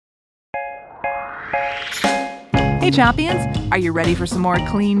Hey, Champions, are you ready for some more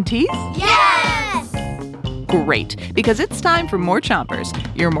clean teeth? Yes! Great, because it's time for more Chompers,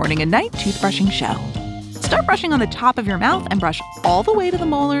 your morning and night toothbrushing show. Start brushing on the top of your mouth and brush all the way to the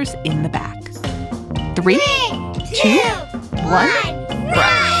molars in the back. 3, 2, 1,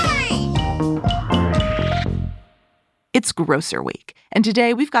 brush. It's Grocer Week, and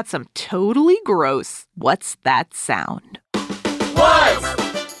today we've got some totally gross What's That Sound? What's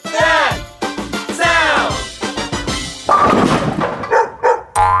that sound?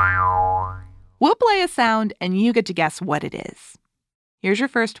 We'll play a sound and you get to guess what it is. Here's your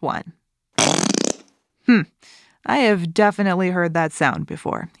first one. I have definitely heard that sound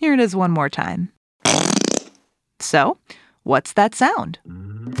before. Here it is one more time. So, what's that sound?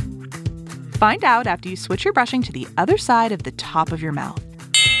 Find out after you switch your brushing to the other side of the top of your mouth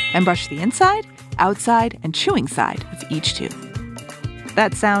and brush the inside, outside, and chewing side of each tooth.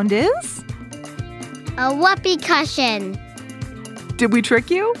 That sound is? A whoopee cushion. Did we trick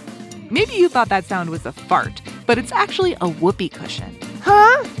you? Maybe you thought that sound was a fart, but it's actually a whoopee cushion.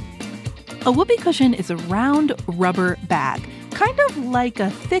 Huh? A whoopee cushion is a round rubber bag, kind of like a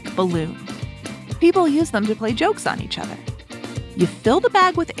thick balloon. People use them to play jokes on each other. You fill the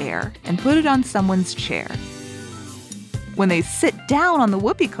bag with air and put it on someone's chair. When they sit down on the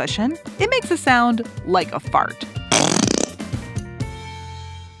whoopee cushion, it makes a sound like a fart.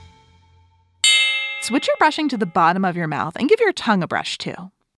 Switch your brushing to the bottom of your mouth and give your tongue a brush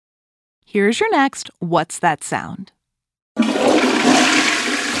too. Here's your next What's That Sound?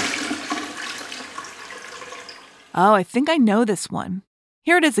 Oh, I think I know this one.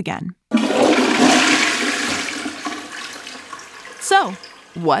 Here it is again. So,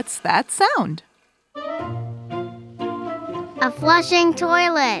 what's that sound? A flushing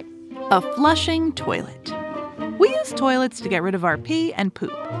toilet. A flushing toilet. We use toilets to get rid of our pee and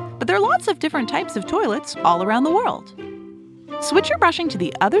poop, but there are lots of different types of toilets all around the world. Switch your brushing to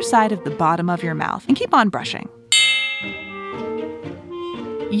the other side of the bottom of your mouth and keep on brushing.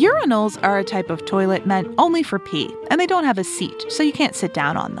 Urinals are a type of toilet meant only for pee, and they don't have a seat, so you can't sit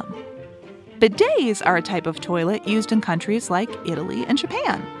down on them. Bidets are a type of toilet used in countries like Italy and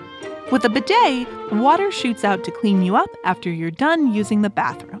Japan. With a bidet, water shoots out to clean you up after you're done using the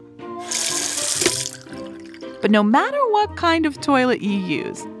bathroom. But no matter what kind of toilet you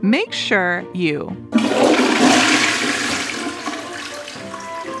use, make sure you...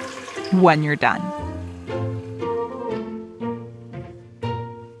 when you're done.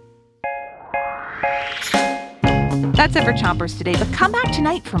 That's it for Chompers today, but come back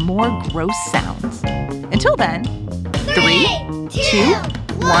tonight for more gross sounds. Until then, 3, 2,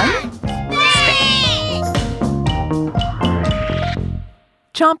 1, stay.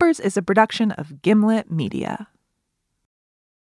 Chompers is a production of Gimlet Media.